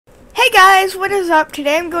Guys, what is up?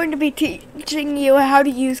 Today I'm going to be teaching you how to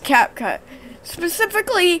use CapCut,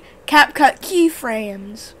 specifically CapCut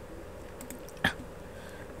keyframes.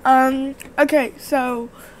 Okay, so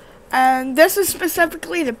this is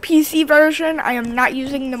specifically the PC version. I am not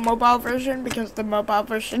using the mobile version because the mobile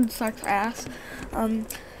version sucks ass.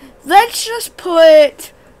 Let's just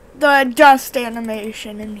put the dust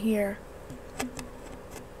animation in here.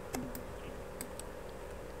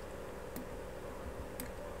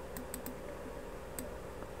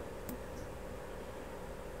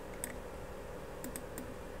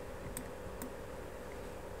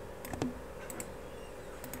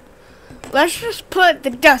 Let's just put the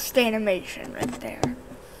dust animation right there.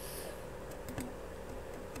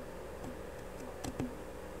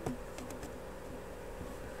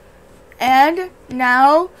 And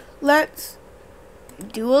now let's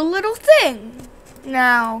do a little thing.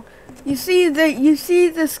 Now, you see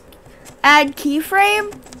this add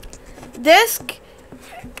keyframe? This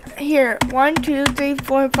here, 1, 2, 3,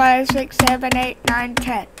 4, 5, 6, 7, 8, 9,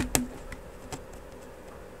 10.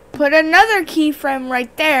 Put another keyframe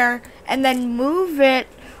right there and then move it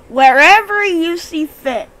wherever you see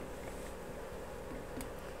fit.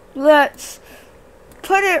 Let's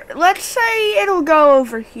say it'll go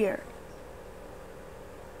over here.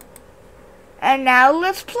 And now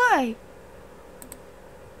let's play.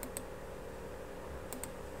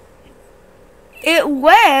 It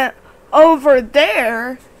went over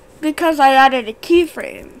there because I added a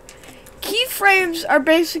keyframe. Keyframes are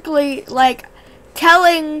basically like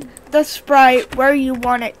telling the sprite where you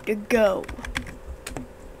want it to go.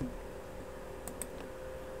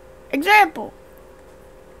 Example,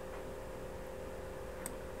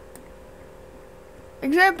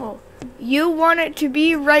 you want it to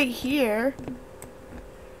be right here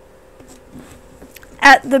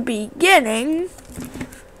at the beginning.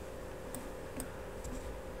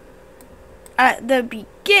 Add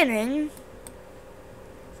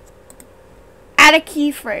a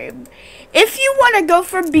keyframe. If you want to go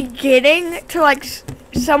from beginning to like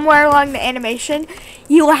somewhere along the animation,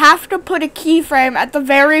 you have to put a keyframe at the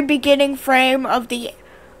very beginning frame of the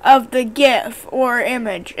GIF or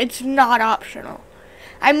image. It's not optional.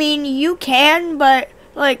 I mean, you can, but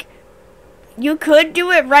like you could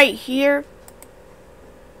do it right here.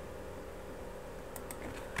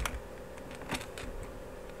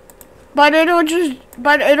 But it'll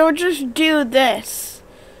just do this.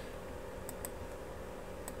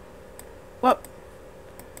 Well,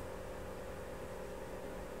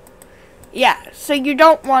 yeah, so you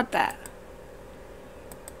don't want that.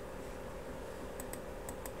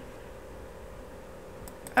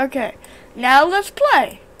 Okay, now let's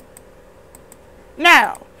play.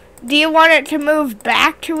 Now, do you want it to move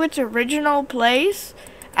back to its original place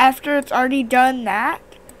after it's already done that?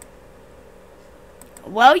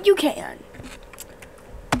 Well, you can.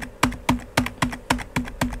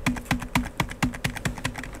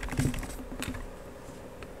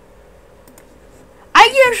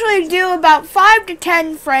 I usually do about 5 to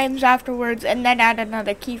 10 frames afterwards and then add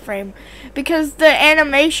another keyframe because the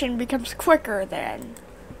animation becomes quicker then.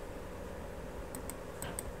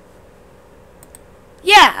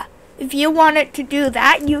 Yeah, if you want it to do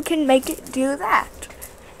that, you can make it do that.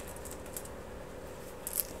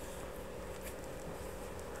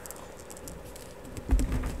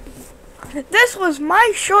 This was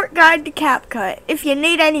my short guide to CapCut. If you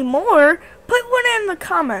need any more, put one in the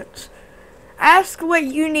comments. Ask what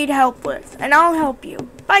you need help with, and I'll help you.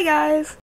 Bye, guys.